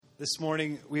This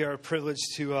morning, we are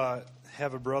privileged to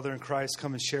have a brother in Christ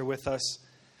come and share with us.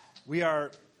 We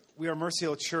are Mercy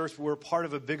Hill Church. We're part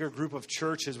of a bigger group of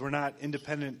churches. We're not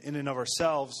independent in and of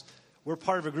ourselves. We're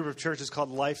part of a group of churches called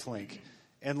LifeLink.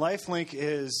 And LifeLink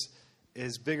is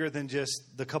bigger than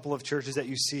just the couple of churches that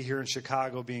you see here in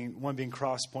Chicago, one being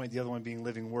Crosspoint, the other one being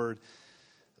Living Word.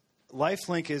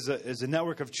 LifeLink is a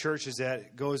network of churches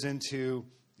that goes into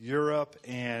Europe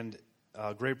and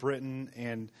Great Britain,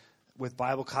 and with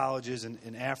Bible colleges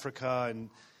in Africa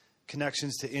and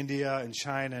connections to India and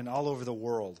China and all over the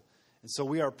world. And so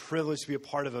we are privileged to be a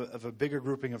part of a bigger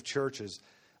grouping of churches.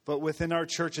 But within our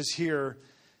churches here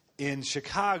in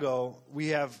Chicago, we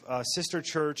have a sister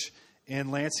church in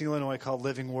Lansing, Illinois called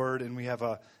Living Word, and we have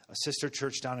a sister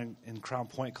church down in Crown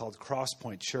Point called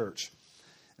Crosspoint Church.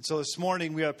 And so this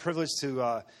morning we have a privilege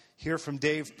to hear from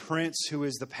Dave Prince, who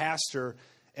is the pastor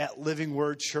at Living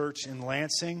Word Church in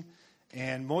Lansing.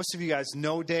 And most of you guys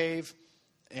know Dave,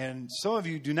 and some of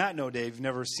you do not know Dave. You've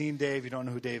never seen Dave. You don't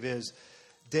know who Dave is.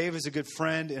 Dave is a good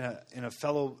friend and a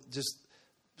fellow, just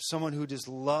someone who just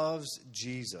loves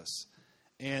Jesus.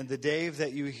 And the Dave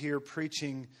that you hear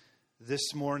preaching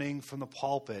this morning from the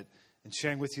pulpit and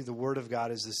sharing with you the Word of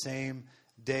God is the same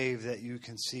Dave that you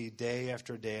can see day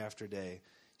after day after day.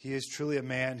 He is truly a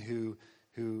man who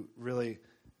really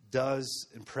does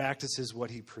and practices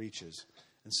what he preaches.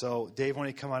 And so, Dave, why don't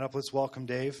you come on up? Let's welcome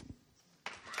Dave.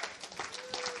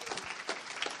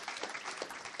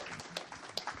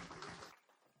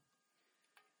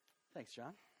 Thanks,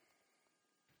 John.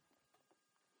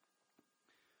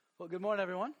 Well, good morning,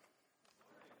 everyone.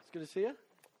 It's good to see you.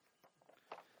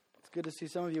 It's good to see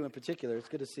some of you in particular. It's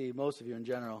good to see most of you in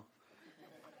general.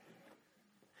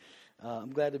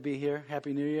 I'm glad to be here.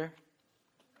 Happy New Year.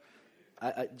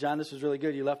 John, this was really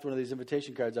good. You left one of these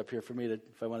invitation cards up here for me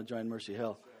if I want to join Mercy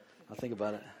Hill. I'll think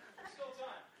about it.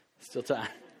 Still time.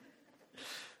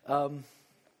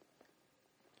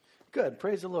 Good.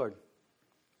 Praise the Lord.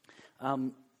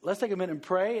 Let's take a minute and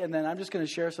pray, and then I'm just going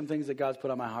to share some things that God's put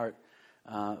on my heart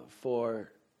for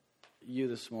you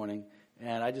this morning.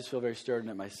 And I just feel very stirred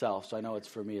in it myself, so I know it's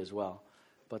for me as well.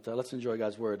 But let's enjoy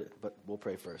God's word, but we'll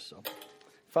pray first. So,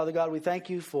 Father God, we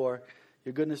thank you for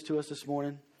your goodness to us this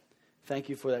morning. Thank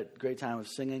you for that great time of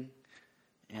singing.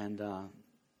 And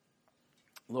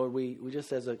Lord, we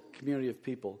just as a community of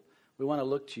people, we want to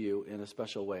look to you in a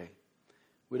special way.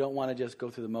 We don't want to just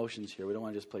go through the motions here. We don't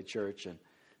want to just play church and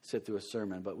sit through a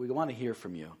sermon, but we want to hear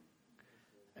from you.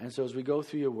 And so as we go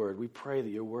through your word, we pray that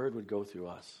your word would go through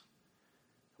us.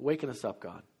 Waken us up,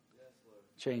 God. Yes, Lord.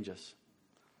 Change us.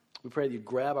 We pray that you'd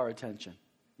grab our attention,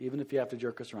 even if you have to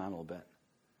jerk us around a little bit.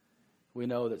 We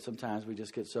know that sometimes we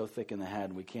just get so thick in the head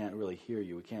and we can't really hear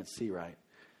you. We can't see right.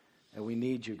 And we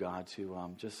need you, God,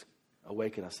 to just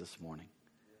awaken us this morning.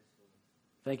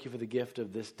 Thank you for the gift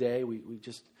of this day. We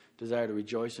just desire to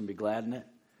rejoice and be glad in it.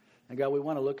 And God, we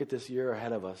want to look at this year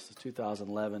ahead of us,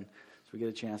 2011, so we get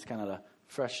a chance, kind of a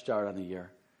fresh start on the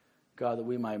year. God, that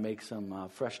we might make some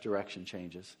fresh direction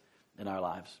changes in our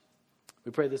lives.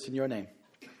 We pray this in your name.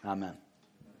 Amen.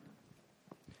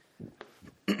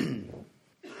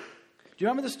 Do you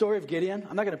remember the story of Gideon?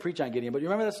 I'm not going to preach on Gideon, but you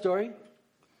remember that story?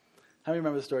 How many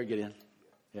remember the story of Gideon?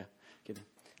 Yeah,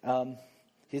 Gideon.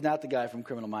 He's not the guy from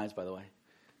Criminal Minds, by the way.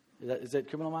 Is that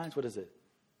Criminal Minds? What is it?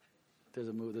 There's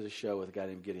a show with a guy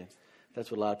named Gideon. That's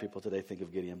what a lot of people today think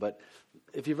of Gideon. But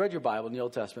if you've read your Bible in the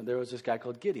Old Testament, there was this guy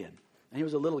called Gideon. And he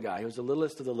was a little guy. He was the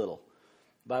littlest of the little.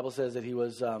 The Bible says that he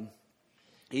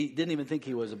didn't even think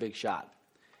he was a big shot.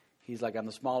 He's like, I'm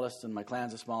the smallest, and my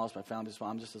clan's the smallest, my family's the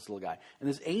smallest. I'm just this little guy. And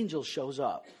this angel shows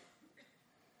up.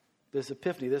 This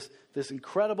epiphany, this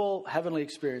incredible heavenly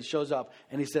experience shows up,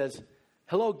 and he says,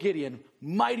 hello, Gideon,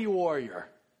 mighty warrior.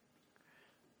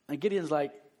 And Gideon's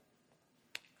like,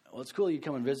 well, it's cool you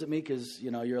come and visit me because,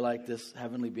 you're like this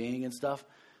heavenly being and stuff,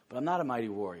 but I'm not a mighty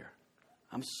warrior.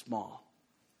 I'm small.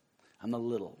 I'm the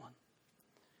little one.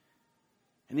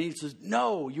 And he says,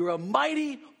 no, you're a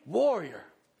mighty warrior.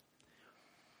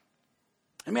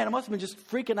 And man, it must have been just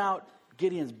freaking out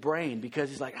Gideon's brain because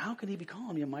he's like, how can he be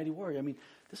calling me a mighty warrior? I mean,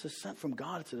 this is sent from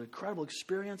God. It's an incredible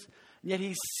experience. And yet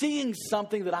he's seeing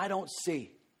something that I don't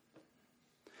see.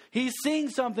 He's seeing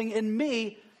something in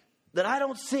me that I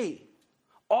don't see.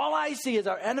 All I see is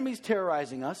our enemies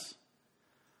terrorizing us.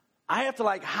 I have to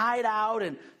hide out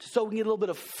and so we can get a little bit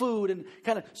of food and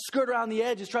kind of skirt around the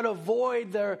edges, try to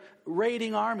avoid their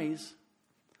raiding armies.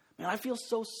 Man, I feel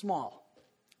so small,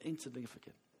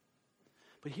 insignificant.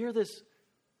 But here this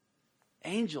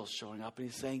angel showing up and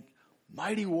he's saying,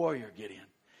 mighty warrior, Gideon.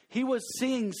 He was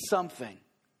seeing something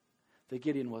that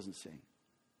Gideon wasn't seeing.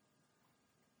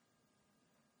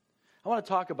 I want to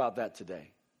talk about that today.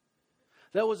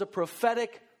 That was a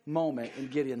prophetic moment in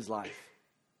Gideon's life.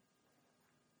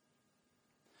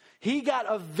 He got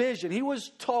a vision. He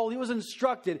was told, he was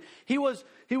instructed, he was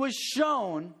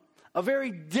shown a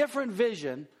very different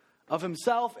vision of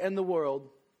himself and the world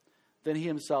than he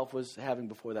himself was having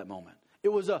before that moment. It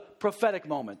was a prophetic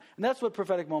moment. And that's what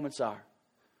prophetic moments are.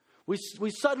 We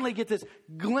suddenly get this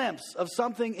glimpse of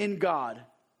something in God,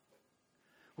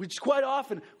 which is quite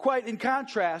often quite in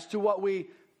contrast to what we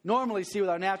normally see with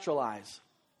our natural eyes.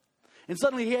 And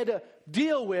suddenly he had to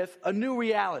deal with a new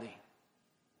reality.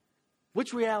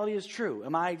 Which reality is true?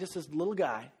 Am I just this little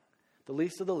guy, the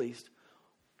least of the least,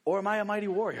 or am I a mighty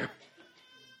warrior?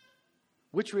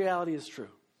 Which reality is true?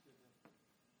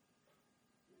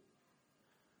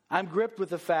 I'm gripped with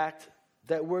the fact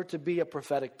that we're to be a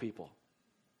prophetic people.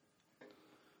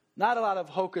 Not a lot of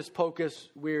hocus pocus,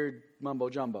 weird mumbo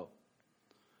jumbo.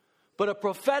 But a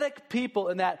prophetic people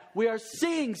in that we are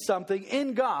seeing something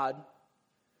in God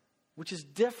which is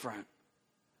different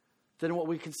than what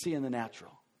we can see in the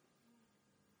natural.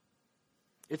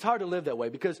 It's hard to live that way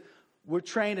because we're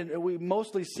trained and we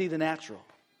mostly see the natural.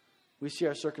 We see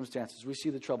our circumstances. We see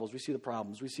the troubles. We see the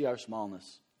problems. We see our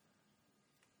smallness.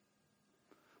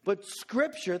 But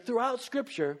Scripture, throughout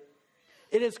Scripture,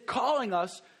 it is calling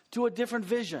us to a different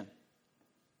vision.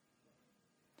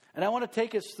 And I want to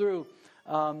take us through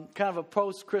kind of a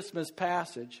post-Christmas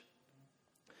passage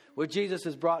where Jesus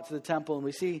is brought to the temple and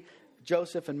we see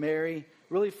Joseph and Mary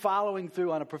really following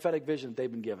through on a prophetic vision that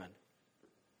they've been given.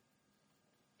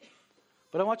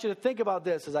 But I want you to think about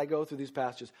this as I go through these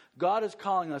passages. God is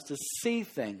calling us to see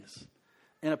things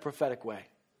in a prophetic way.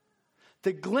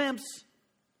 To glimpse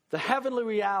the heavenly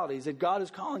realities that God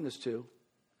is calling us to.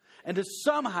 And to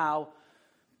somehow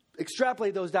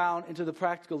extrapolate those down into the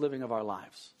practical living of our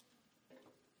lives.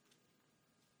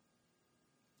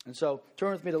 And so,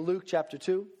 turn with me to Luke chapter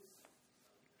 2.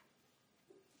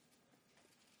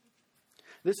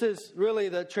 This is really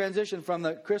the transition from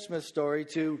the Christmas story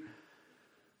to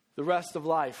the rest of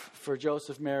life for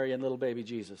Joseph, Mary, and little baby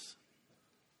Jesus.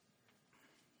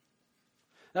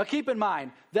 Now keep in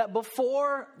mind that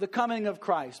before the coming of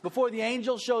Christ, before the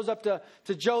angel shows up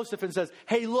to Joseph and says,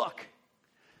 hey, look,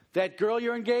 that girl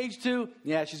you're engaged to,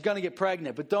 yeah, she's going to get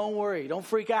pregnant, but don't worry, don't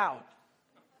freak out.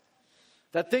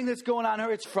 That thing that's going on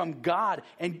her, it's from God.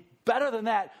 And better than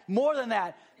that, more than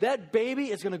that, that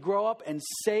baby is going to grow up and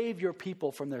save your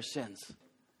people from their sins.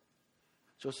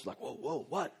 Joseph's like, whoa,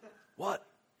 what?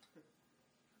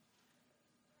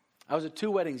 I was at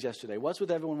 2 weddings yesterday. What's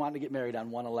with everyone wanting to get married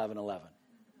on 1/11/11?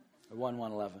 Or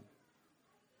 1/1/11?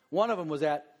 One of them was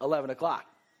at 11 o'clock.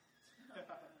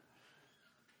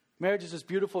 Marriage is this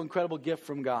beautiful, incredible gift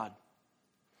from God.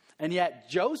 And yet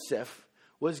Joseph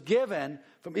was given,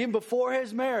 from even before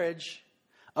his marriage,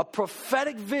 a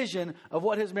prophetic vision of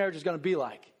what his marriage is going to be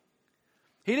like.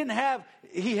 He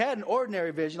had an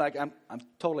ordinary vision, like I'm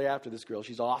totally after this girl.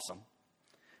 She's awesome.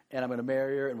 And I'm going to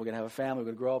marry her, and we're going to have a family. We're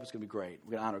going to grow up. It's going to be great.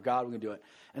 We're going to honor God. We're going to do it.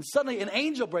 And suddenly an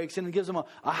angel breaks in and gives him a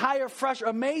higher, fresher,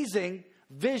 amazing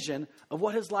vision of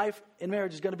what his life in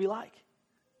marriage is going to be like.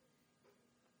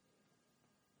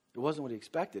 It wasn't what he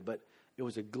expected, but it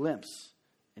was a glimpse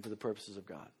into the purposes of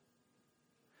God.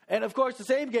 And of course, the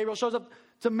same Gabriel shows up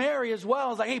to Mary as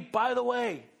well. It's like, hey, by the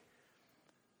way,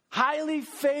 highly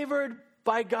favored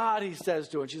by God, he says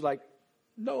to her. And she's like,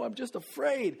 no, I'm just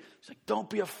afraid. She's like, don't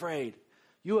be afraid.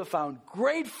 You have found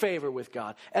great favor with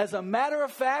God. As a matter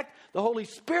of fact, the Holy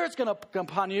Spirit's going to come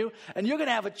upon you, and you're going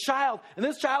to have a child. And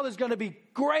this child is going to be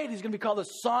great. He's going to be called the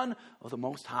Son of the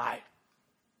Most High.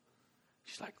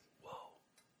 She's like, whoa.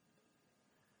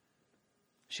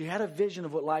 She had a vision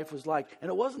of what life was like. And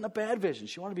it wasn't a bad vision.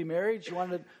 She wanted to be married. She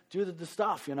wanted to do the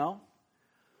stuff, you know.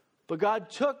 But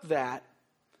God took that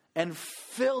and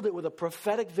filled it with a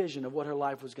prophetic vision of what her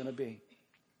life was going to be.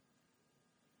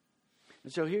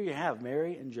 And so here you have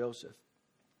Mary and Joseph.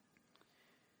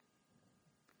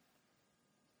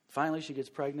 Finally, she gets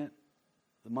pregnant.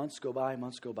 The months go by,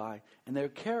 and they're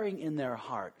carrying in their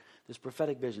heart this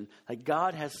prophetic vision. Like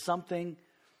God has something,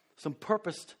 some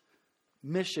purposed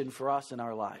mission for us in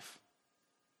our life.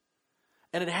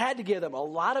 And it had to give them a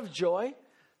lot of joy.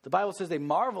 The Bible says they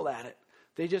marveled at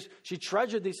it. She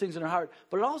treasured these things in her heart,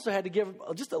 but it also had to give them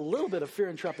just a little bit of fear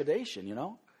and trepidation, you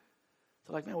know?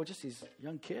 They're like, man, we're just these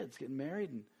young kids getting married,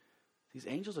 and this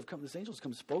angel's come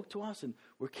and spoke to us, and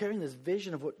we're carrying this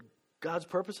vision of what God's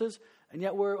purpose is, and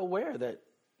yet we're aware that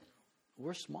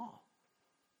we're small.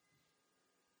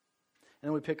 And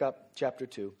then we pick up chapter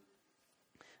 2,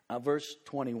 verse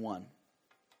 21.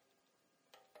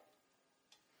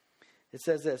 It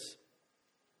says this: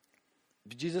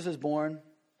 Jesus is born,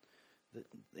 the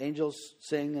angels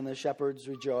sing and the shepherds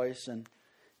rejoice, and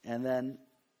And then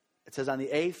it says, on the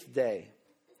 8th day,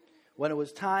 when it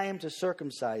was time to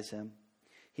circumcise him,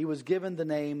 he was given the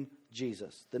name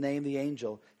Jesus, the name the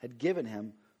angel had given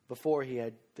him before she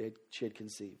had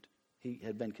conceived. He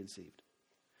had been conceived.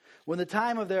 When the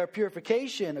time of their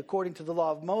purification, according to the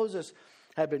law of Moses,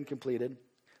 had been completed,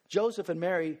 Joseph and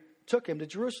Mary took him to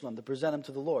Jerusalem to present him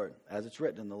to the Lord, as it's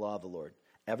written in the law of the Lord.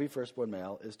 Every firstborn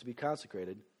male is to be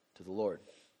consecrated to the Lord,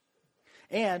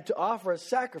 and to offer a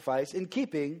sacrifice in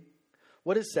keeping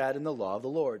what is said in the law of the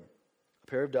Lord, a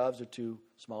pair of doves or 2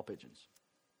 small pigeons.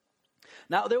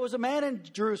 Now there was a man in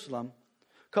Jerusalem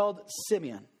called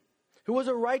Simeon, who was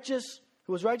righteous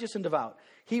and devout.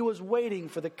 He was waiting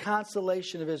for the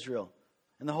consolation of Israel,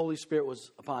 and the Holy Spirit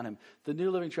was upon him. The New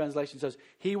Living Translation says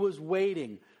he was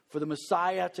waiting for the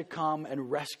Messiah to come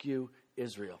and rescue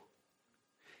Israel.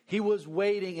 He was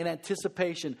waiting in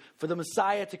anticipation for the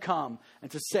Messiah to come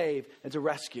and to save and to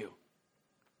rescue.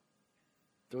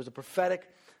 There was a prophetic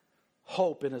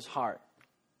hope in his heart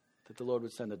that the Lord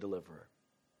would send a deliverer.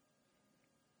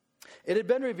 It had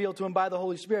been revealed to him by the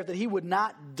Holy Spirit that he would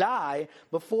not die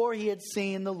before he had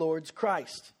seen the Lord's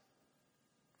Christ.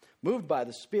 Moved by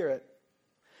the Spirit,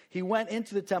 he went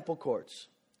into the temple courts.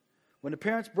 When the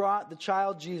parents brought the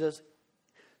child Jesus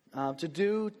to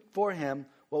do for him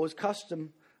what was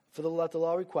custom for the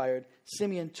law required,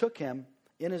 Simeon took him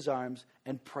in his arms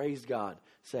and praised God,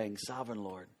 saying, Sovereign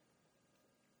Lord,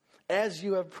 as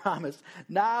you have promised,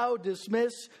 now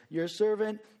dismiss your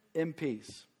servant in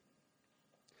peace.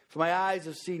 For my eyes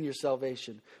have seen your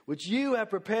salvation, which you have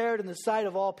prepared in the sight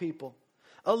of all people,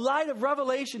 a light of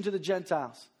revelation to the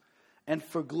Gentiles, and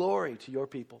for glory to your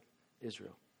people,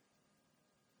 Israel.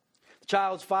 The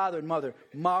child's father and mother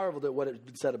marveled at what had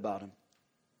been said about him.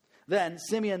 Then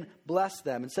Simeon blessed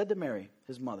them and said to Mary,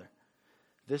 his mother,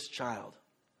 this child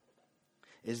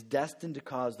is destined to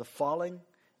cause the falling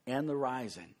and the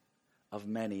rising of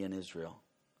many in Israel,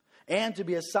 and to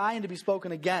be a sign to be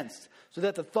spoken against, so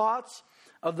that the thoughts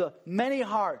of the many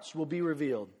hearts will be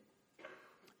revealed,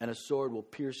 and a sword will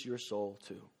pierce your soul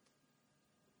too.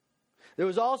 There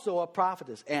was also a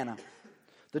prophetess, Anna,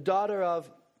 the daughter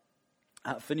of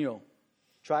Phanuel,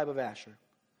 tribe of Asher.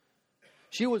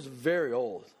 She was very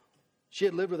old. She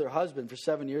had lived with her husband for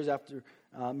 7 years after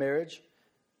marriage,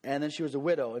 and then she was a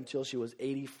widow until she was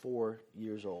 84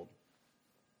 years old.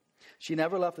 She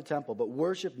never left the temple, but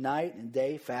worshiped night and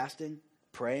day, fasting,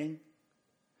 praying.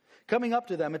 Coming up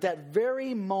to them at that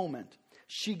very moment,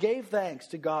 she gave thanks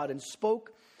to God and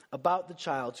spoke about the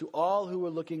child to all who were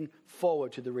looking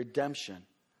forward to the redemption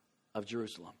of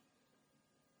Jerusalem.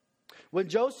 When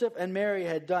Joseph and Mary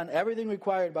had done everything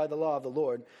required by the law of the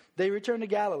Lord, they returned to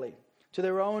Galilee, to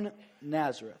their own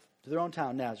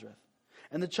town Nazareth.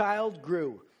 And the child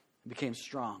grew and became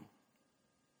strong.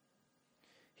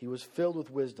 He was filled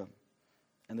with wisdom,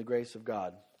 and the grace of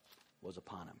God was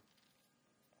upon him.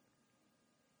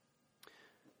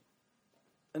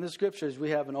 In the scriptures, we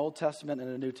have an Old Testament and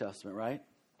a New Testament, right?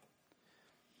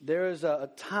 There is a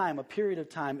period of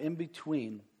time in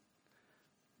between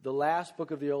the last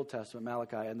book of the Old Testament,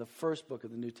 Malachi, and the first book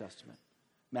of the New Testament,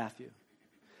 Matthew.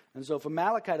 And so from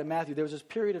Malachi to Matthew, there was this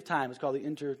period of time. It's called the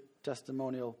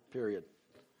intertestamental period.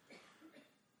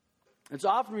 It's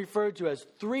often referred to as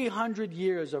 300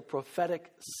 years of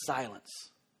prophetic silence.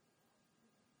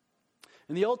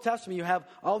 In the Old Testament, you have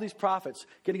all these prophets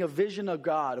getting a vision of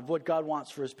God, of what God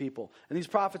wants for his people. And these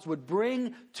prophets would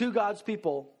bring to God's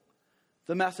people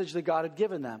the message that God had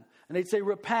given them. And they'd say,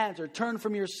 repent or turn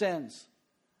from your sins.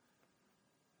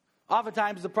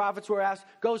 Oftentimes the prophets were asked,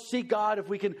 go seek God if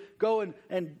we can go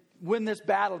and win this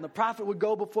battle. And the prophet would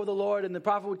go before the Lord, and the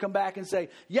prophet would come back and say,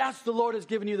 yes, the Lord has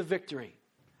given you the victory.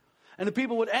 And the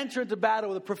people would enter into battle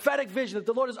with a prophetic vision that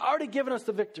the Lord has already given us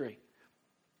the victory.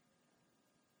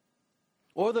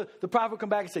 Or the prophet would come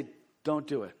back and say, don't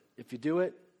do it. If you do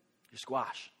it, you're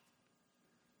squash.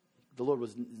 The Lord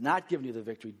was not giving you the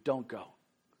victory, don't go.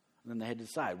 And then they had to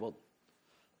decide, well,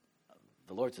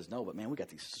 the Lord says no, but man, we got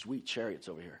these sweet chariots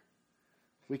over here.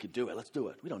 We could do it. Let's do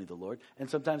it. We don't need the Lord. And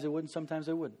sometimes they would, and sometimes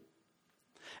they wouldn't.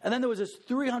 And then there was this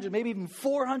 300, maybe even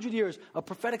 400 years of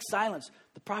prophetic silence.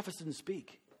 The prophets didn't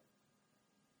speak.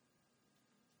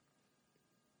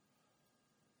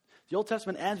 The Old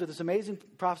Testament ends with this amazing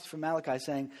prophecy from Malachi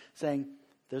saying,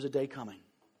 there's a day coming.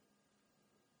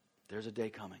 There's a day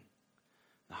coming.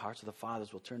 The hearts of the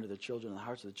fathers will turn to their children, and the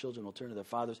hearts of the children will turn to their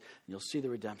fathers, and you'll see the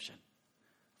redemption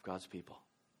of God's people.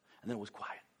 And then it was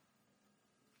quiet.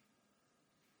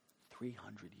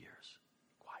 300 years.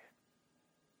 Quiet.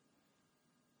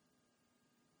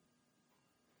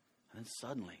 And then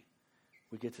suddenly,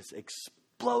 we get this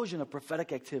explosion of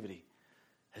prophetic activity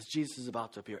as Jesus is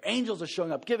about to appear. Angels are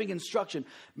showing up, giving instruction.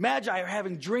 Magi are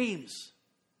having dreams.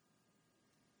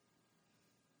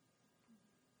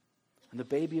 And the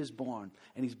baby is born,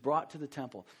 and he's brought to the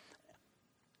temple.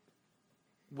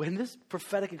 When this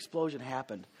prophetic explosion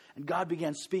happened, and God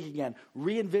began speaking again,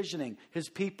 re-envisioning his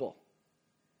people,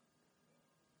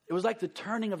 it was like the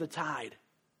turning of the tide.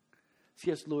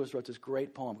 C.S. Lewis wrote this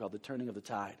great poem called The Turning of the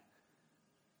Tide.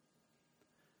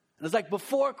 And it's like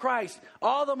before Christ,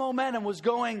 all the momentum was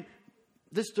going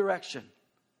this direction.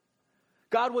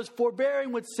 God was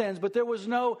forbearing with sins, but there was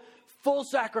no full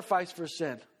sacrifice for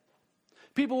sin.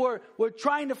 People were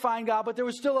trying to find God, but there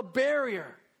was still a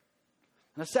barrier.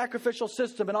 And a sacrificial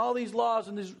system and all these laws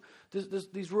and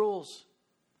these rules.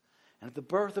 And at the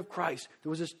birth of Christ, there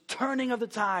was this turning of the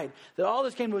tide, that all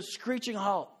this came to a screeching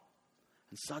halt.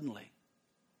 And suddenly,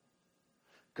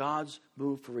 God's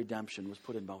move for redemption was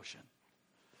put in motion.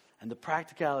 And the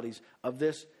practicalities of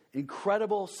this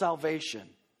incredible salvation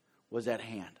was at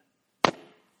hand.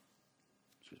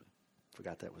 Excuse me.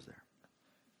 Forgot that was there.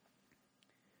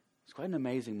 It's quite an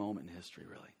amazing moment in history,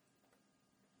 really.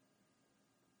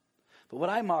 But what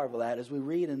I marvel at as we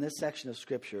read in this section of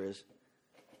Scripture is,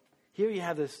 here you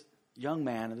have this young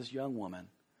man and this young woman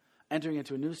entering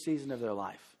into a new season of their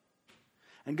life.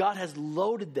 And God has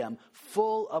loaded them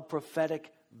full of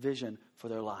prophetic vision for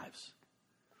their lives.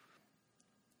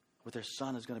 With their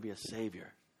son is going to be a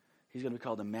Savior. He's going to be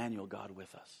called Emmanuel, God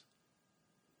with us.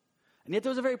 And yet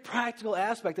there was a very practical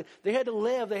aspect. They had to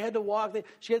live, they had to walk.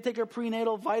 She had to take her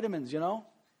prenatal vitamins, you know.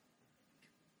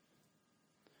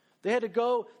 They had to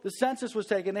go, the census was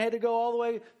taken. They had to go all the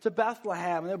way to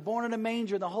Bethlehem. And they're born in a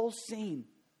manger, and the whole scene.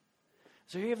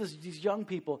 So here you have these young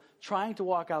people trying to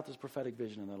walk out this prophetic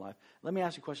vision in their life. Let me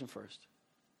ask you a question first.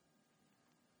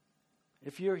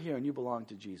 If you're here and you belong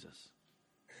to Jesus,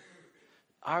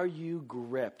 are you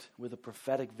gripped with a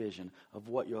prophetic vision of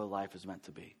what your life is meant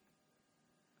to be?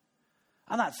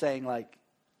 I'm not saying like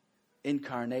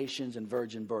incarnations and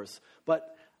virgin births,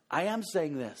 but I am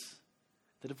saying this.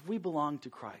 That if we belong to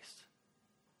Christ,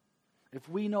 if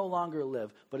we no longer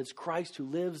live, but it's Christ who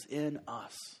lives in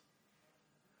us,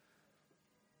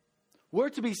 we're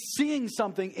to be seeing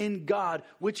something in God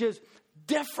which is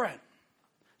different.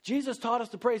 Jesus taught us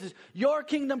to pray, he says, your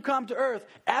kingdom come to earth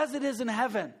as it is in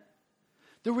heaven.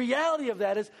 The reality of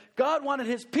that is God wanted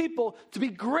his people to be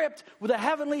gripped with a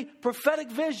heavenly prophetic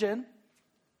vision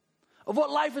of what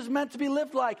life is meant to be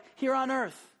lived like here on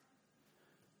earth.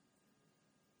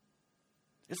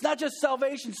 It's not just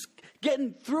salvation,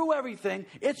 getting through everything.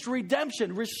 It's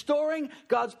redemption, restoring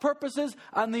God's purposes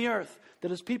on the earth.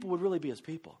 That his people would really be his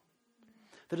people.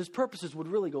 That his purposes would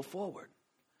really go forward.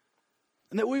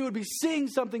 And that we would be seeing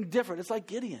something different. It's like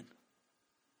Gideon.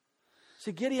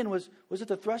 See, Gideon was at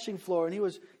the threshing floor, and he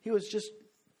was just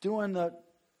getting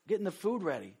the food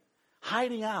ready,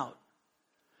 hiding out.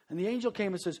 And the angel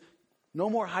came and says, no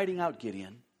more hiding out,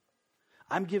 Gideon.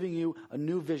 I'm giving you a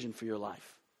new vision for your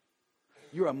life.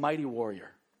 You're a mighty warrior.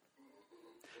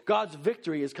 God's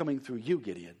victory is coming through you,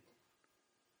 Gideon.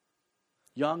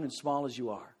 Young and small as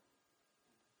you are.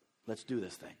 Let's do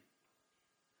this thing.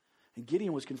 And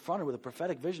Gideon was confronted with a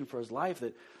prophetic vision for his life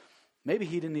that maybe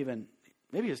he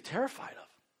was terrified of.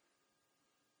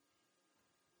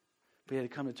 But he had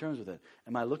to come to terms with it.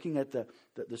 Am I looking at the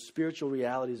spiritual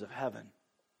realities of heaven?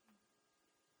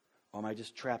 Or am I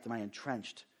just trapped? Am I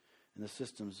entrenched in the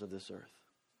systems of this earth?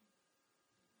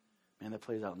 Man, that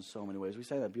plays out in so many ways. We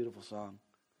sang that beautiful song.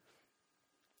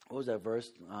 What was that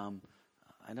verse?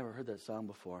 I never heard that song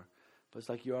before. But it's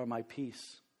like, you are my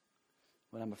peace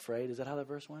when I'm afraid. Is that how that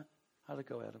verse went? How did it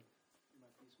go, Adam?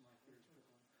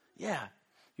 Yeah.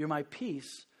 You're my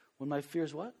peace when my fear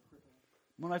is what?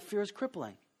 When my fear is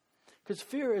crippling. Because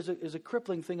fear is a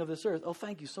crippling thing of this earth. Oh,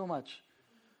 thank you so much,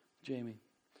 Jamie.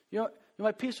 You're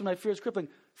my peace when my fear is crippling.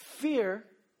 Fear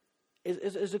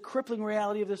is a crippling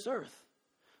reality of this earth.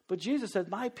 But Jesus said,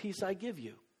 my peace I give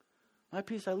you. My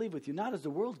peace I leave with you. Not as the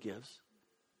world gives,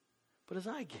 but as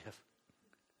I give.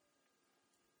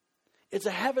 It's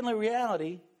a heavenly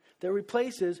reality that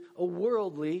replaces a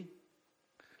worldly,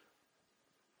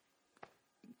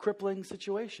 crippling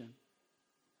situation.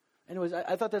 Anyways,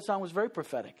 I thought that song was very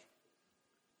prophetic.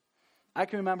 I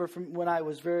can remember from when I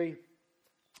was very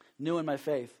new in my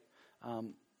faith,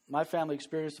 my family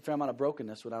experienced a fair amount of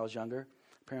brokenness when I was younger.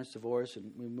 Parents divorced,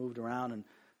 and we moved around, and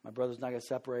my brothers and I got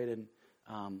separated.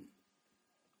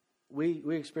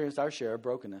 We experienced our share of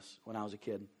brokenness when I was a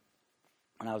kid,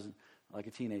 when I was like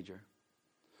a teenager.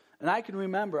 And I can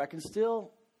remember,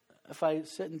 if I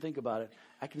sit and think about it,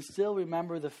 I can still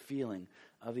remember the feeling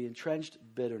of the entrenched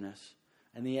bitterness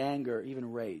and the anger,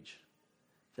 even rage,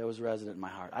 that was resident in my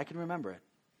heart. I can remember it.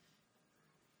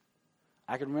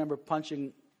 I can remember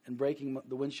punching and breaking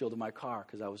the windshield of my car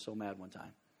because I was so mad one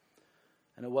time.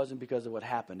 And it wasn't because of what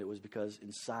happened. It was because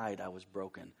inside I was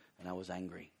broken and I was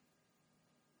angry.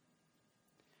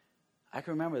 I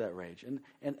can remember that rage. And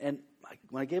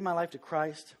when I gave my life to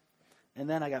Christ, and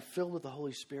then I got filled with the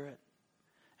Holy Spirit,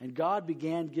 and God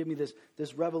began to give me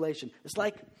this revelation. It's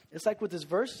like what this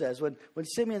verse says when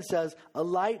Simeon says, a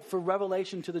light for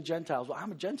revelation to the Gentiles. Well,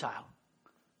 I'm a Gentile.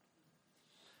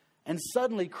 And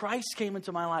suddenly Christ came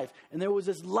into my life, and there was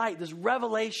this light, this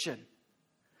revelation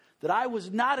that I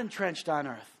was not entrenched on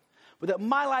earth, but that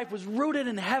my life was rooted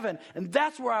in heaven, and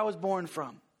that's where I was born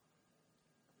from.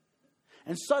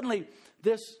 And suddenly,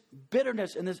 this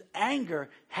bitterness and this anger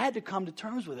had to come to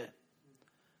terms with it.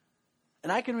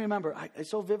 And I can remember, I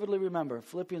so vividly remember,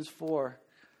 Philippians 4.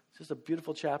 It's just a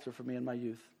beautiful chapter for me in my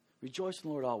youth. Rejoice in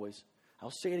the Lord always.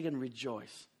 I'll say it again,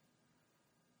 rejoice.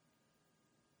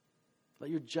 Let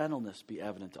your gentleness be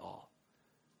evident to all.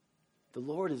 The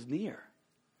Lord is near.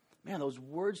 Man, those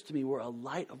words to me were a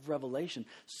light of revelation.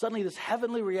 Suddenly this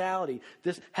heavenly reality,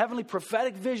 this heavenly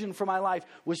prophetic vision for my life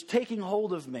was taking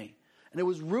hold of me. And it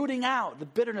was rooting out the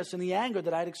bitterness and the anger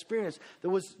that I'd experienced that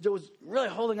was really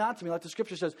holding on to me. Like the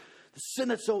scripture says, the sin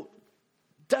that so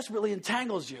desperately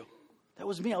entangles you. That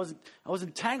was me. I was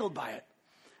entangled by it.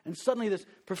 And suddenly this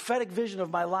prophetic vision of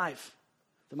my life,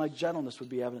 that my gentleness would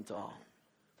be evident to all.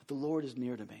 That the Lord is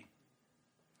near to me.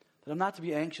 That I'm not to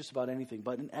be anxious about anything,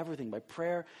 but in everything, by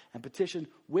prayer and petition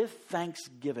with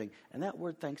thanksgiving. And that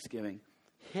word thanksgiving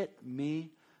hit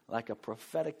me like a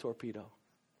prophetic torpedo.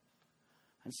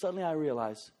 And suddenly I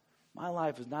realized my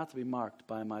life is not to be marked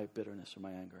by my bitterness or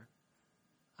my anger.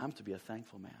 I'm to be a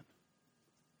thankful man.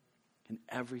 In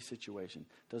every situation.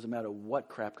 Doesn't matter what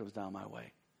crap comes down my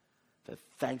way. That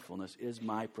thankfulness is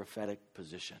my prophetic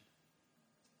position.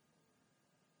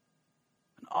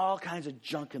 And all kinds of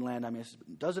junk can land on me.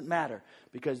 It doesn't matter.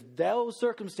 Because those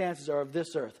circumstances are of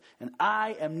this earth. And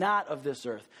I am not of this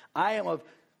earth. I am of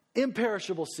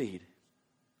imperishable seed.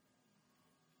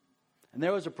 And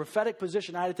there was a prophetic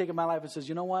position I had to take in my life that says,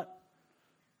 you know what?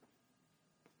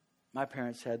 My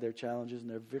parents had their challenges and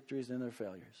their victories and their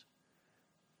failures.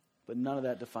 But none of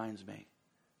that defines me.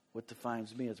 What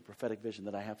defines me is a prophetic vision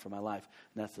that I have for my life.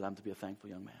 And that's that I'm to be a thankful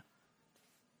young man.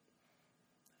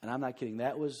 And I'm not kidding.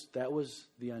 That was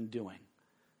the undoing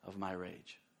of my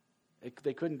rage.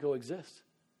 They couldn't coexist.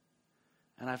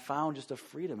 And I found just a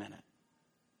freedom in it.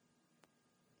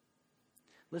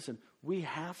 Listen, we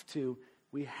have to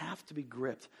be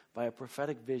gripped by a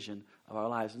prophetic vision of our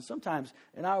lives. And sometimes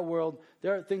in our world,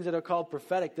 there are things that are called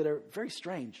prophetic that are very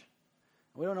strange.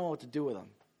 We don't know what to do with them.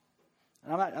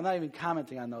 And I'm not even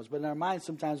commenting on those. But in our minds,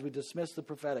 sometimes we dismiss the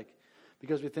prophetic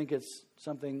because we think it's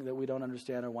something that we don't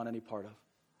understand or want any part of.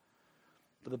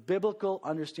 But the biblical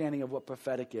understanding of what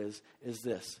prophetic is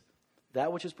this.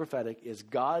 That which is prophetic is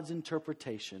God's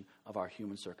interpretation of our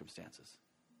human circumstances.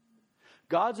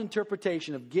 God's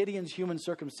interpretation of Gideon's human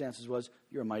circumstances was,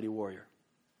 you're a mighty warrior.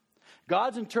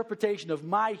 God's interpretation of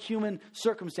my human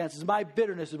circumstances, my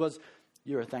bitterness, was,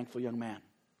 you're a thankful young man.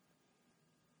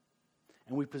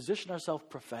 And we position ourselves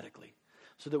prophetically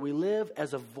so that we live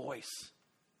as a voice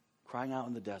crying out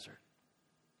in the desert.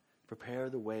 Prepare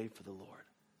the way for the Lord.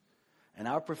 And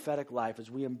our prophetic life,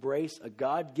 as we embrace a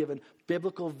God-given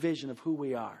biblical vision of who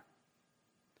we are,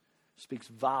 speaks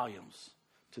volumes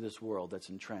to this world that's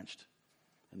entrenched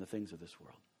in the things of this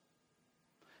world.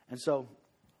 And so,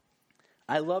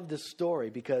 I love this story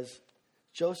because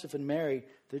Joseph and Mary,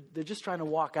 they're just trying to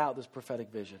walk out this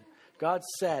prophetic vision. God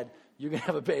said, you're going to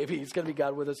have a baby. He's going to be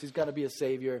God with us. He's going to be a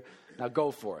Savior. Now go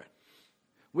for it.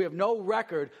 We have no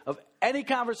record of any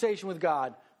conversation with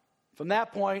God from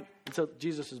that point until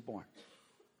Jesus is born.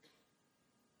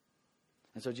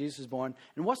 And so Jesus is born.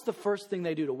 And what's the first thing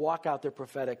they do to walk out their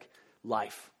prophetic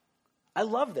life? I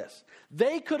love this.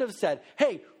 They could have said,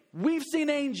 hey, we've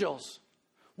seen angels.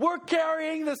 We're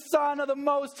carrying the Son of the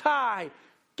Most High.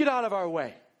 Get out of our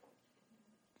way.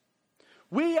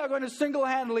 We are going to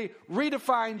single-handedly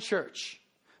redefine church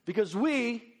because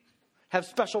we have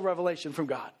special revelation from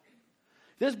God.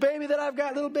 This baby that I've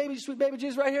got, little baby, sweet baby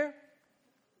Jesus right here,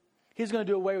 he's going to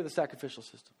do away with the sacrificial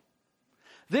system.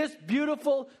 This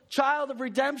beautiful child of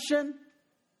redemption,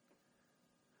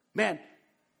 man,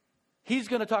 he's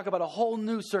going to talk about a whole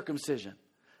new circumcision.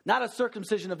 Not a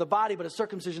circumcision of the body, but a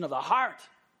circumcision of the heart.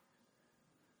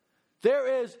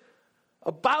 There is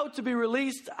about to be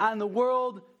released on the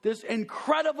world this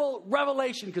incredible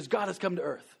revelation because God has come to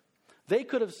earth. They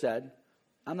could have said,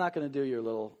 I'm not going to do your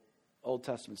little Old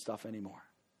Testament stuff anymore.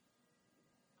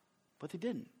 But they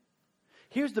didn't.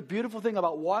 Here's the beautiful thing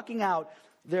about walking out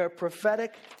their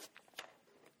prophetic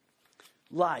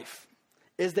life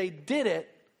is they did it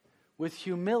with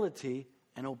humility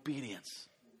and obedience.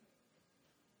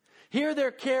 Here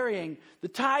they're carrying, the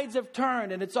tides have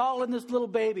turned, and it's all in this little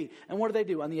baby. And what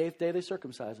do? On the 8th day, they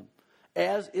circumcise him,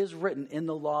 as is written in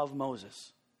the law of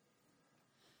Moses.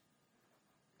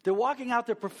 They're walking out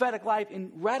their prophetic life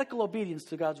in radical obedience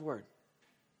to God's word.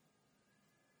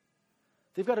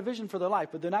 They've got a vision for their life,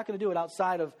 but they're not going to do it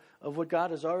outside of what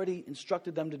God has already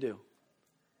instructed them to do.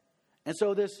 And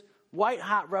so this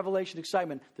white-hot revelation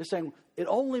excitement, they're saying it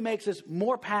only makes us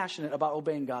more passionate about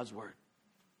obeying God's word.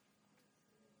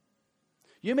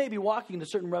 You may be walking into a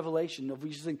certain revelation of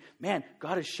you think, man,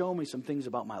 God has shown me some things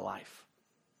about my life.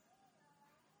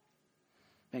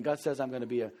 Man, God says I'm going to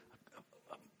be a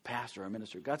pastor or a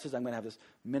minister. God says I'm going to have this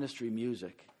ministry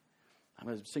music. I'm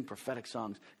going to sing prophetic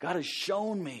songs. God has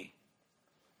shown me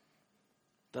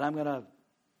that I'm going to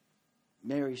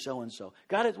marry so-and-so.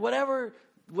 God is, whatever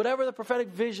the prophetic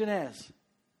vision is.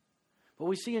 What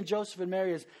we see in Joseph and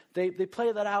Mary is they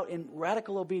play that out in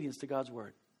radical obedience to God's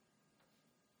word.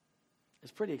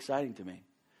 It's pretty exciting to me.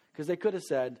 Because they could have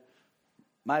said,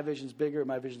 my vision's bigger,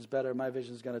 my vision's better, my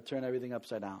vision's going to turn everything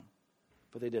upside down.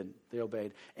 But they didn't. They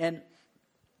obeyed. And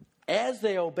as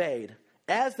they obeyed,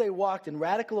 as they walked in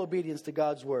radical obedience to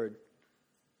God's word,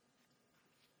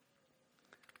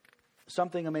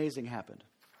 something amazing happened.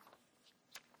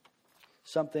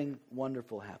 Something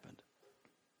wonderful happened.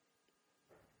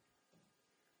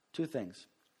 Two things.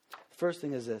 The first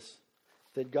thing is this,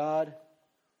 that God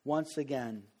once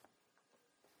again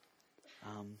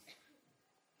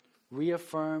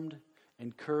reaffirmed,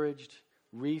 encouraged,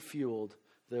 refueled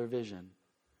their vision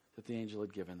that the angel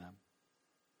had given them.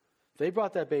 They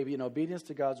brought that baby in obedience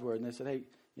to God's word, and they said, hey,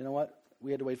 you know what?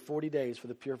 We had to wait 40 days for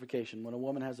the purification. When a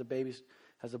woman has a baby,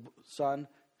 has a son,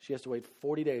 she has to wait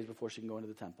 40 days before she can go into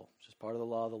the temple. It's just part of the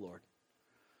law of the Lord.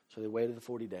 So they waited the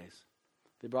 40 days.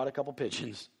 They brought a couple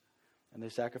pigeons, and they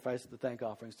sacrificed the thank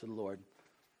offerings to the Lord.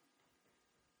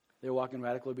 They were walking in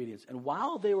radical obedience. And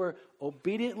while they were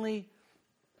obediently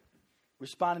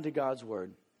responding to God's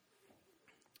word,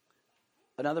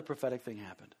 another prophetic thing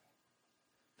happened.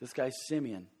 This guy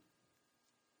Simeon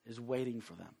is waiting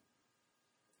for them.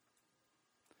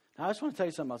 Now, I just want to tell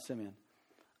you something about Simeon.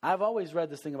 I've always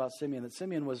read this thing about Simeon, that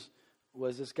Simeon was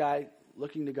this guy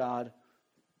looking to God,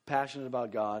 passionate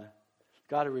about God.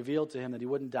 God had revealed to him that he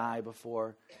wouldn't die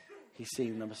before he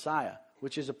seen the Messiah,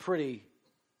 which is a pretty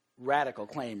radical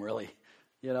claim, really,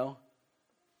 you know.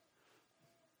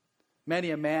 Many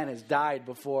a man has died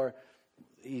before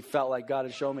he felt like God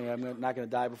had shown me I'm not going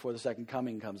to die before the second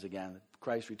coming comes again,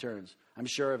 Christ returns. I'm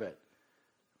sure of it.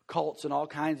 Cults and all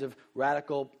kinds of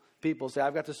radical people say,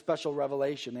 I've got this special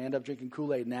revelation. They end up drinking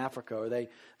Kool-Aid in Africa, or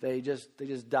they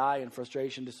just die in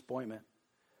frustration, disappointment.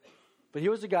 But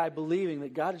here was a guy believing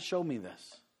that God had shown me this.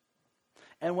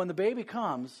 And when the baby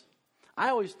comes, I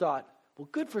always thought, well,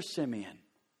 good for Simeon.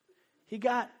 He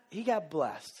got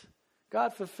blessed.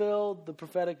 God fulfilled the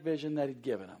prophetic vision that he'd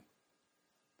given him.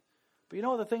 But you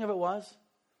know what the thing of it was?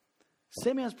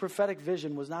 Simeon's prophetic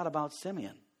vision was not about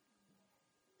Simeon.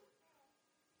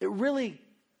 It really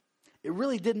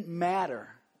didn't matter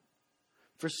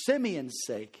for Simeon's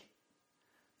sake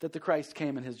that the Christ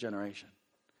came in his generation.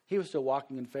 He was still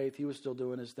walking in faith. He was still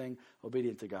doing his thing,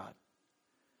 obedient to God.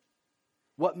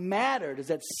 What mattered is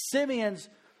that Simeon's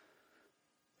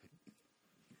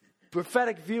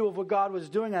prophetic view of what God was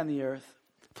doing on the earth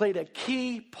played a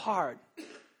key part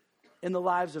in the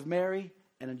lives of Mary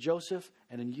and in Joseph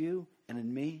and in you and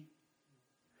in me.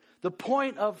 The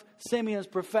point of Simeon's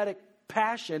prophetic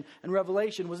passion and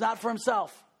revelation was not for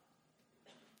himself.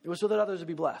 It was so that others would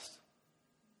be blessed.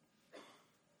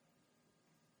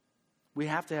 We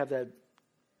have to have that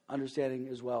understanding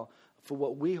as well for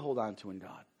what we hold on to in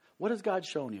God. What has God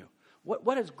shown you?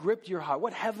 What has gripped your heart?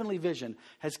 What heavenly vision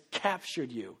has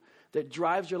captured you that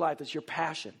drives your life, that's your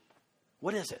passion?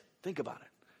 What is it? Think about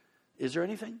it. Is there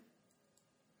anything?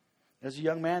 As a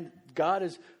young man, God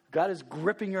is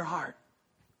gripping your heart.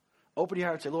 Open your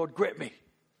heart and say, Lord, grip me.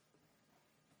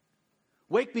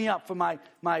 Wake me up from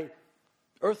my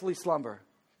earthly slumber,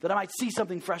 that I might see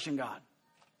something fresh in God.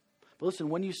 But listen,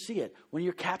 when you see it, when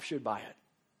you're captured by it,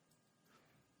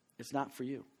 it's not for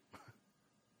you.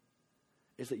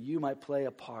 It's that you might play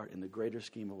a part in the greater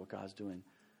scheme of what God's doing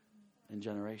in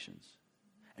generations.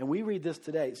 And we read this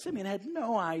today. Simeon had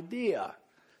no idea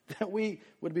that we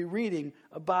would be reading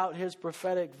about his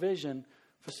prophetic vision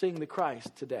for seeing the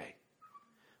Christ today.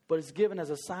 But it's given as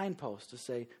a signpost to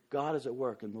say God is at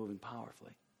work and moving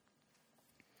powerfully.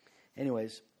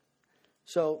 Anyways,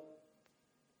 so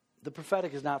the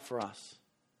prophetic is not for us.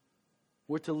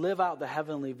 We're to live out the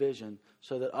heavenly vision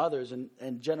so that others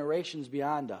and generations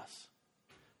beyond us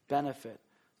benefit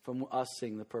from us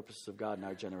seeing the purposes of God in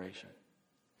our generation.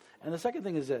 And the second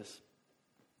thing is this,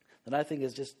 that I think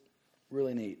is just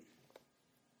really neat.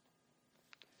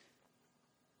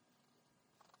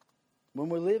 When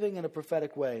we're living in a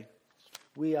prophetic way,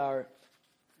 we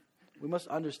must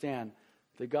understand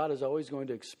that God is always going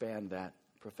to expand that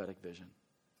prophetic vision.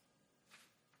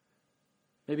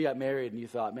 Maybe you got married and you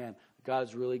thought, man,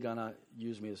 God's really going to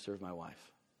use me to serve my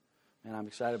wife. And I'm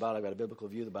excited about it. I've got a biblical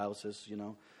view. The Bible says,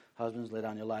 husbands, lay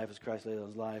down your life as Christ laid down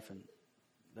his life, and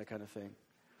that kind of thing.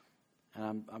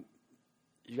 And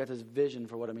you got this vision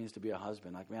for what it means to be a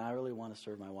husband. Like, man, I really want to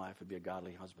serve my wife and be a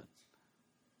godly husband.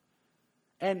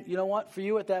 And you know what? For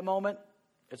you at that moment,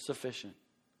 it's sufficient.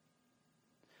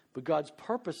 But God's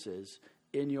purposes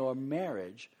in your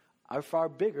marriage are far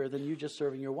bigger than you just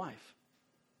serving your wife.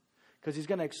 Because he's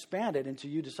going to expand it into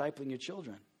you discipling your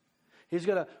children. He's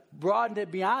going to broaden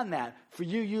it beyond that for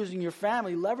you using your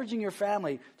family, leveraging your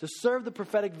family to serve the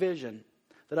prophetic vision.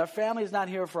 That our family is not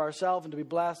here for ourselves and to be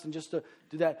blessed and just to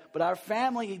do that. But our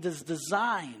family is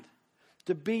designed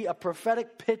to be a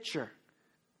prophetic picture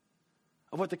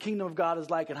of what the kingdom of God is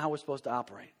like and how we're supposed to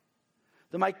operate.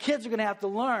 That my kids are going to have to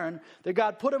learn that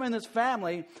God put them in this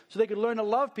family so they could learn to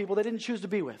love people they didn't choose to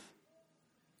be with.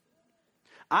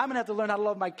 I'm going to have to learn how to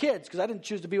love my kids because I didn't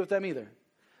choose to be with them either.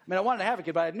 I mean, I wanted to have a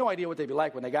kid, but I had no idea what they'd be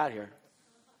like when they got here.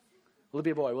 Will it be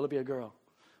a boy? Will it be a girl?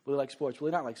 Will he like sports? Will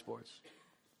he not like sports?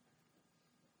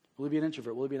 Will he be an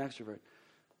introvert? Will he be an extrovert?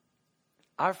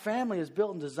 Our family is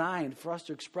built and designed for us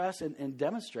to express and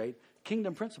demonstrate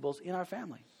kingdom principles in our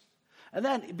family. And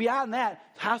then beyond that,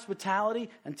 hospitality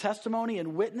and testimony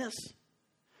and witness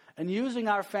and using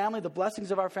our family, the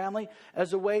blessings of our family,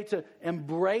 as a way to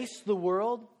embrace the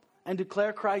world and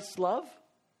declare Christ's love.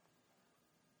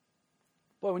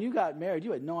 Boy, when you got married,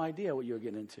 you had no idea what you were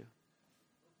getting into.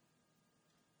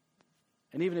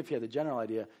 And even if you had the general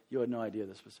idea, you had no idea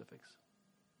the specifics.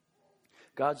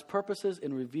 God's purposes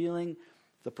in revealing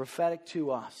the prophetic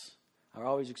to us are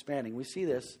always expanding. We see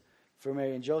this for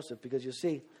Mary and Joseph because you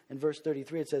see in verse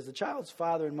 33 it says, the child's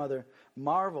father and mother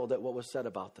marveled at what was said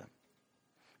about them.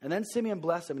 And then Simeon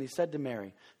blessed them and he said to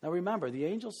Mary. Now remember, the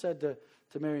angel said to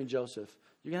Mary and Joseph,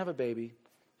 you're going to have a baby.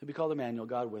 He'll be called Emmanuel,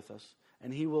 God with us.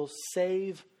 And he will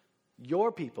save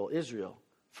your people, Israel,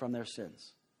 from their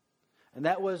sins. And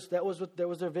that was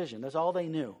their vision. That's all they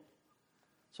knew.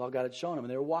 That's all God had shown them.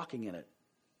 And they were walking in it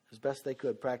as best they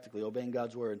could, practically, obeying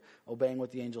God's word, obeying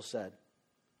what the angel said.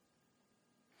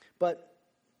 But,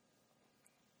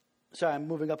 sorry, I'm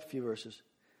moving up a few verses.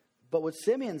 But what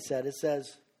Simeon said, it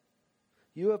says,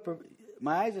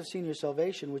 my eyes have seen your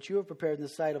salvation, which you have prepared in the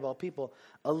sight of all people,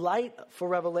 a light for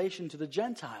revelation to the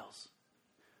Gentiles.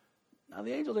 Now,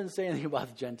 the angel didn't say anything about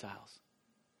the Gentiles.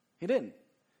 He didn't.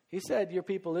 He said, your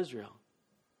people Israel.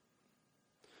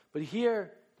 But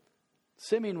here,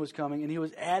 Simeon was coming, and he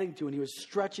was adding to, and he was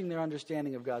stretching their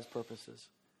understanding of God's purposes.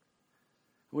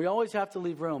 We always have to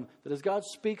leave room that as God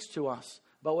speaks to us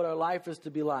about what our life is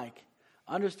to be like,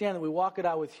 understand that we walk it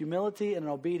out with humility and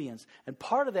obedience. And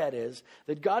part of that is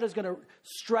that God is going to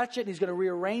stretch it and he's going to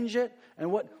rearrange it.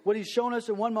 And what he's shown us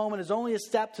in one moment is only a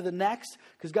step to the next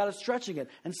because God is stretching it.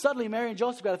 And suddenly Mary and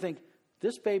Joseph got to think,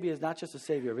 this baby is not just a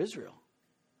savior of Israel.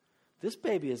 This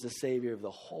baby is the savior of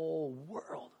the whole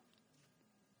world.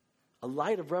 A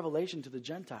light of revelation to the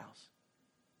Gentiles.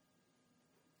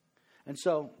 And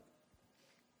so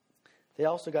they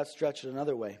also got stretched in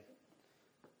another way.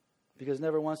 Because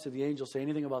never once did the angel say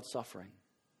anything about suffering.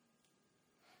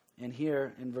 And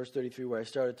here in verse 33 where I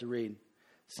started to read,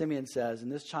 Simeon says,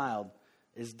 and this child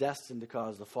is destined to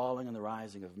cause the falling and the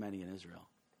rising of many in Israel.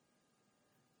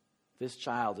 This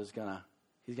child he's going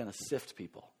to sift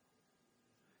people.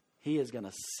 He is going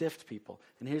to sift people.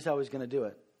 And here's how he's going to do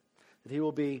it. That he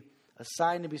will be a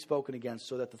sign to be spoken against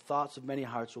so that the thoughts of many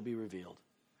hearts will be revealed.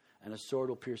 And a sword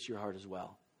will pierce your heart as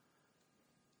well.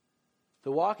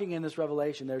 They're walking in this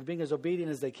revelation. They're being as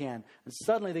obedient as they can. And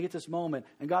suddenly they get this moment,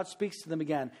 and God speaks to them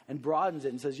again and broadens it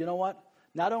and says, you know what?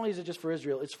 Not only is it just for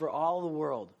Israel, it's for all the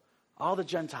world, all the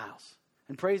Gentiles.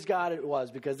 And praise God it was,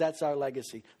 because that's our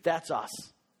legacy. That's us.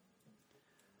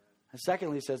 And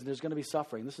secondly, he says there's going to be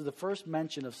suffering. This is the first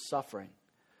mention of suffering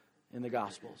in the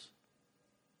Gospels.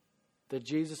 That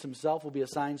Jesus himself will be a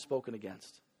sign spoken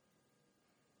against.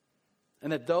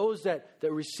 And that those that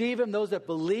receive him, those that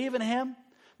believe in him,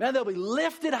 man, they'll be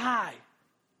lifted high.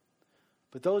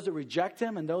 But those that reject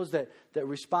him and those that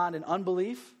respond in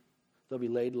unbelief, they'll be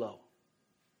laid low.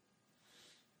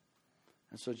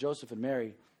 And so Joseph and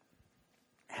Mary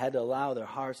had to allow their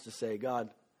hearts to say, God,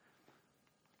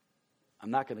 I'm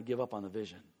not going to give up on the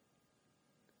vision,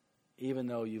 even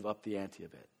though you've upped the ante a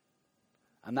bit.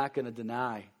 I'm not going to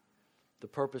deny the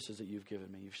purposes that you've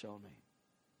given me, you've shown me.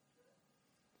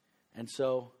 And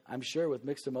so I'm sure with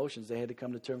mixed emotions, they had to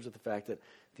come to terms with the fact that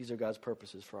these are God's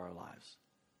purposes for our lives.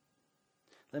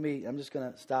 I'm just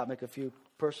going to stop, make a few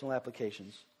personal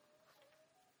applications.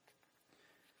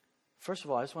 First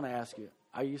of all, I just want to ask you,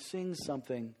 are you seeing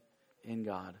something in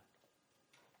God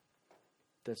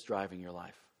that's driving your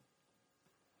life?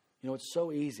 You know, it's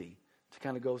so easy to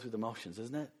kind of go through the motions,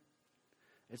 isn't it?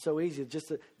 It's so easy. Just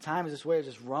the time is this way of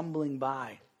just rumbling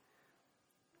by.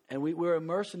 And we're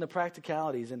immersed in the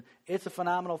practicalities. And it's a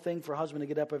phenomenal thing for a husband to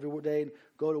get up every day and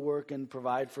go to work and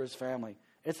provide for his family.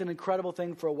 It's an incredible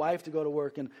thing for a wife to go to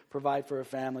work and provide for her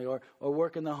family, or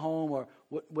work in the home, or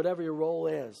whatever your role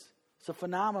is. It's a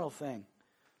phenomenal thing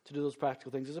to do those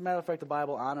practical things. As a matter of fact, the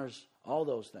Bible honors all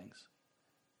those things.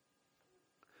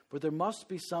 But there must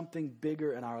be something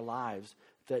bigger in our lives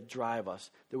that drive us,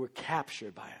 that we're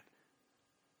captured by it.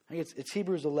 I think it's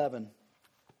Hebrews 11.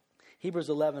 Hebrews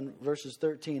 11, verses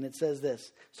 13, it says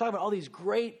this. It's talking about all these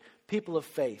great people of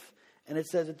faith. And it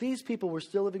says that these people were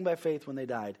still living by faith when they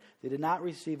died. They did not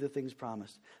receive the things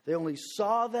promised. They only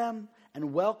saw them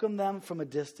and welcomed them from a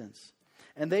distance.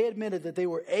 And they admitted that they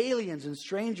were aliens and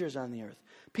strangers on the earth.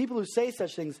 People who say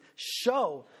such things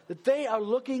show that they are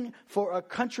looking for a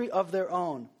country of their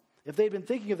own. If they'd been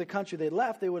thinking of the country they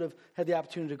left, they would have had the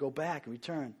opportunity to go back and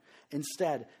return.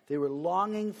 Instead, they were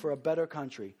longing for a better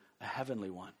country, a heavenly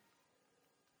one.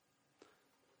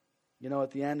 You know,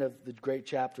 at the end of the great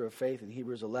chapter of faith in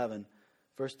Hebrews 11,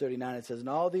 verse 39, it says, "And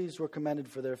all these were commended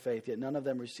for their faith, yet none of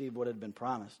them received what had been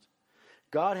promised.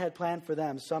 God had planned for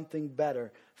them something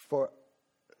better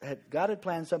God had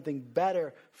planned something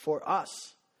better for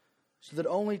us, so that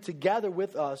only together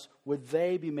with us would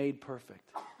they be made perfect."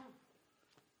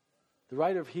 The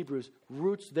writer of Hebrews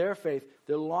roots their faith,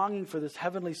 their longing for this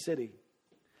heavenly city,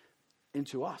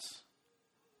 into us.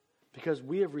 Because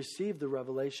we have received the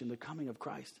revelation, the coming of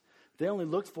Christ. They only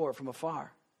looked for it from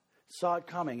afar, saw it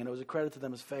coming, and it was a credit to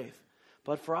them as faith.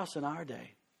 But for us in our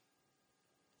day,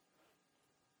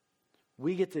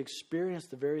 we get to experience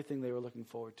the very thing they were looking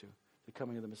forward to, the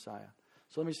coming of the Messiah.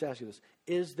 So let me just ask you this.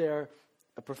 Is there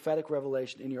a prophetic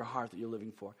revelation in your heart that you're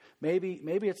living for? Maybe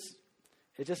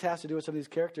it just has to do with some of these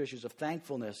character issues of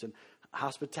thankfulness and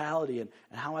hospitality and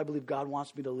how I believe God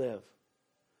wants me to live.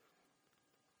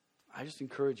 I just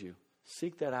encourage you,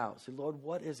 seek that out. Say, Lord,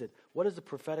 what is it? What is the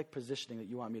prophetic positioning that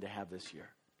you want me to have this year?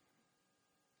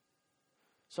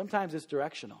 Sometimes it's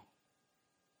directional.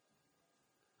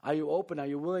 Are you open? Are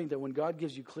you willing that when God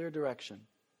gives you clear direction,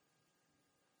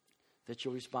 that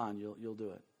you'll respond, you'll do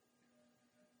it?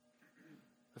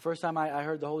 The first time I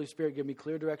heard the Holy Spirit give me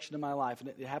clear direction in my life, and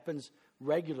it happens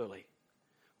regularly.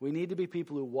 We need to be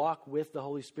people who walk with the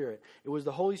Holy Spirit. It was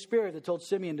the Holy Spirit that told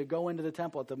Simeon to go into the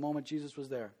temple at the moment Jesus was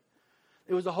there.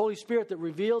 It was the Holy Spirit that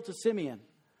revealed to Simeon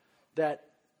that,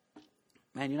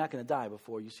 man, you're not going to die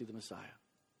before you see the Messiah.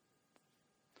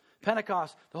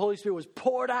 Pentecost, the Holy Spirit was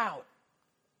poured out.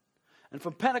 And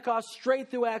from Pentecost straight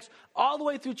through Acts, all the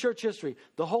way through church history,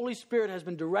 the Holy Spirit has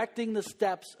been directing the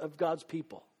steps of God's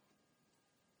people.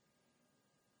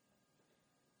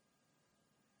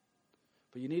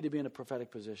 But you need to be in a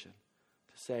prophetic position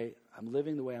to say, I'm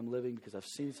living the way I'm living because I've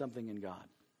seen something in God.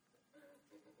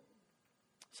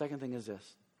 Second thing is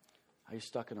this. Are you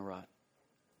stuck in a rut?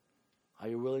 Are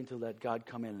you willing to let God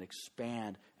come in and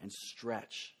expand and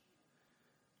stretch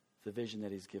the vision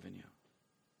that He's given you?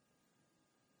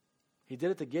 He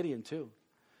did it to Gideon too.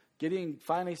 Gideon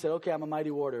finally said, okay, I'm a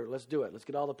mighty warrior. Let's do it. Let's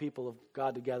get all the people of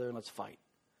God together and let's fight.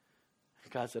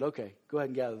 God said, okay, go ahead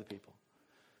and gather the people.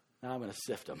 Now I'm going to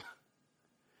sift them.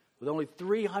 With only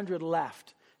 300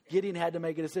 left, Gideon had to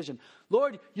make a decision.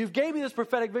 Lord, you've gave me this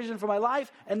prophetic vision for my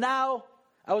life, and now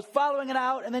I was following it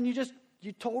out, and then you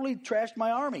totally trashed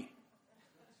my army.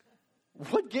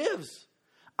 What gives?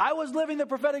 I was living the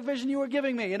prophetic vision you were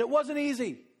giving me, and it wasn't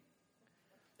easy.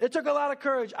 It took a lot of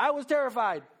courage. I was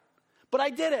terrified, but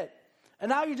I did it. And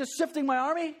now you're just sifting my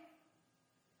army?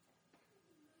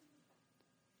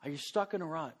 Are you stuck in a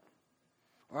rut?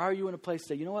 Or are you in a place to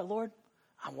say, you know what, Lord?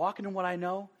 I'm walking in what I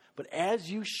know, but as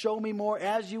you show me more,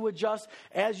 as you adjust,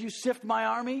 as you sift my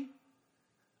army,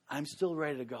 I'm still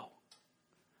ready to go.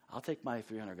 I'll take my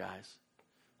 300 guys.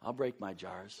 I'll break my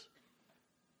jars.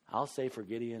 I'll say for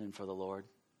Gideon and for the Lord,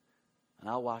 and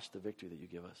I'll watch the victory that you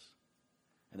give us.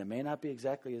 And it may not be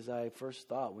exactly as I first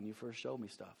thought when you first showed me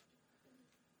stuff.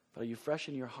 But are you fresh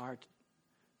in your heart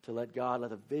to let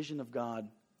the vision of God,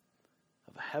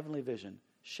 of a heavenly vision,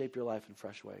 shape your life in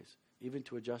fresh ways, even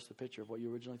to adjust the picture of what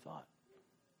you originally thought?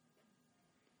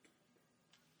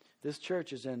 This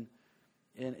church is in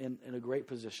a great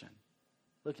position.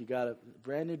 Look, you got a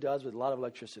brand new Dodge with a lot of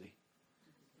electricity.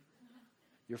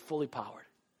 you're fully powered.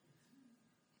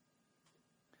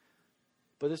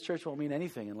 But this church won't mean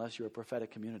anything unless you're a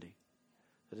prophetic community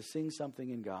that is seeing something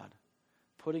in God,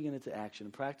 putting it into action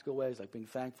in practical ways like being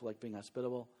thankful, like being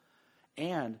hospitable,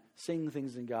 and seeing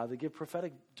things in God that give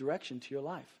prophetic direction to your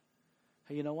life.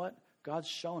 Hey, you know what? God's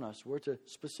shown us we're to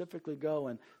specifically go,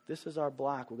 and this is our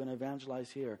block. We're going to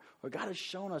evangelize here. Or God has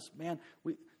shown us, man,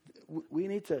 we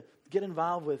need to get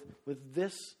involved with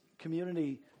this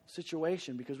community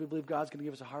situation because we believe God's going to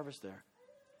give us a harvest there.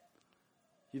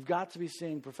 You've got to be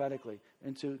seeing prophetically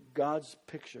into God's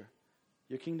picture.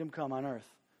 Your kingdom come on earth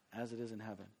as it is in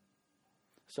heaven.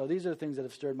 So these are the things that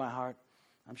have stirred my heart.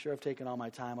 I'm sure I've taken all my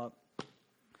time up.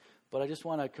 But I just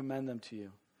want to commend them to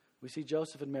you. We see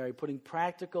Joseph and Mary putting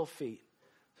practical feet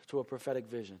to a prophetic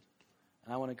vision.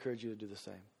 And I want to encourage you to do the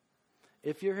same.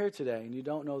 If you're here today and you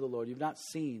don't know the Lord, you've not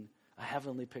seen a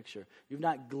heavenly picture, you've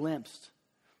not glimpsed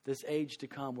this age to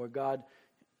come where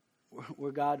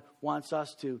God wants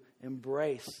us to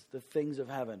embrace the things of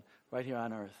heaven right here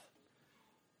on earth.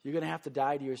 You're going to have to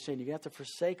die to your sin. You're going to have to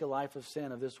forsake a life of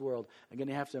sin of this world. And you're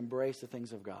going to have to embrace the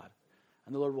things of God.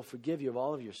 And the Lord will forgive you of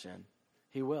all of your sin.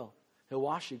 He will. He'll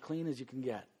wash you clean as you can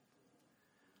get.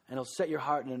 And He'll set your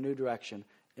heart in a new direction,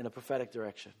 in a prophetic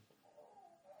direction.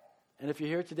 And if you're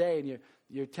here today and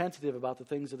you're tentative about the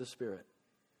things of the Spirit,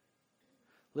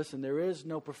 listen, there is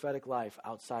no prophetic life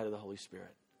outside of the Holy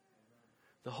Spirit.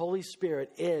 The Holy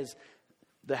Spirit is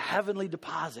the heavenly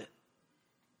deposit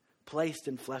placed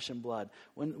in flesh and blood.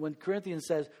 When Corinthians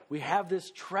says we have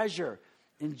this treasure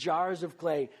in jars of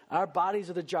clay, our bodies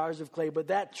are the jars of clay, but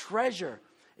that treasure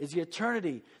is the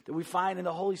eternity that we find in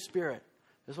the Holy Spirit.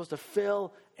 It's supposed to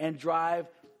fill and drive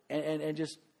and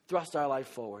just thrust our life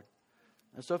forward.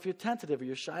 And so if you're tentative or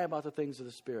you're shy about the things of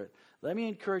the Spirit, let me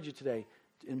encourage you today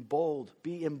to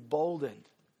be emboldened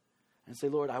and say,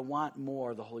 Lord, I want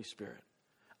more of the Holy Spirit.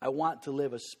 I want to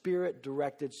live a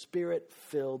Spirit-directed,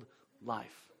 Spirit-filled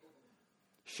life.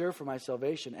 Sure, for my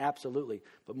salvation, absolutely.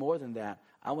 But more than that,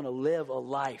 I want to live a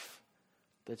life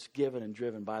that's given and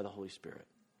driven by the Holy Spirit.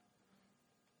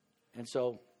 And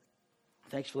so,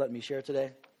 thanks for letting me share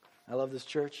today. I love this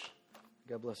church.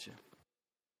 God bless you.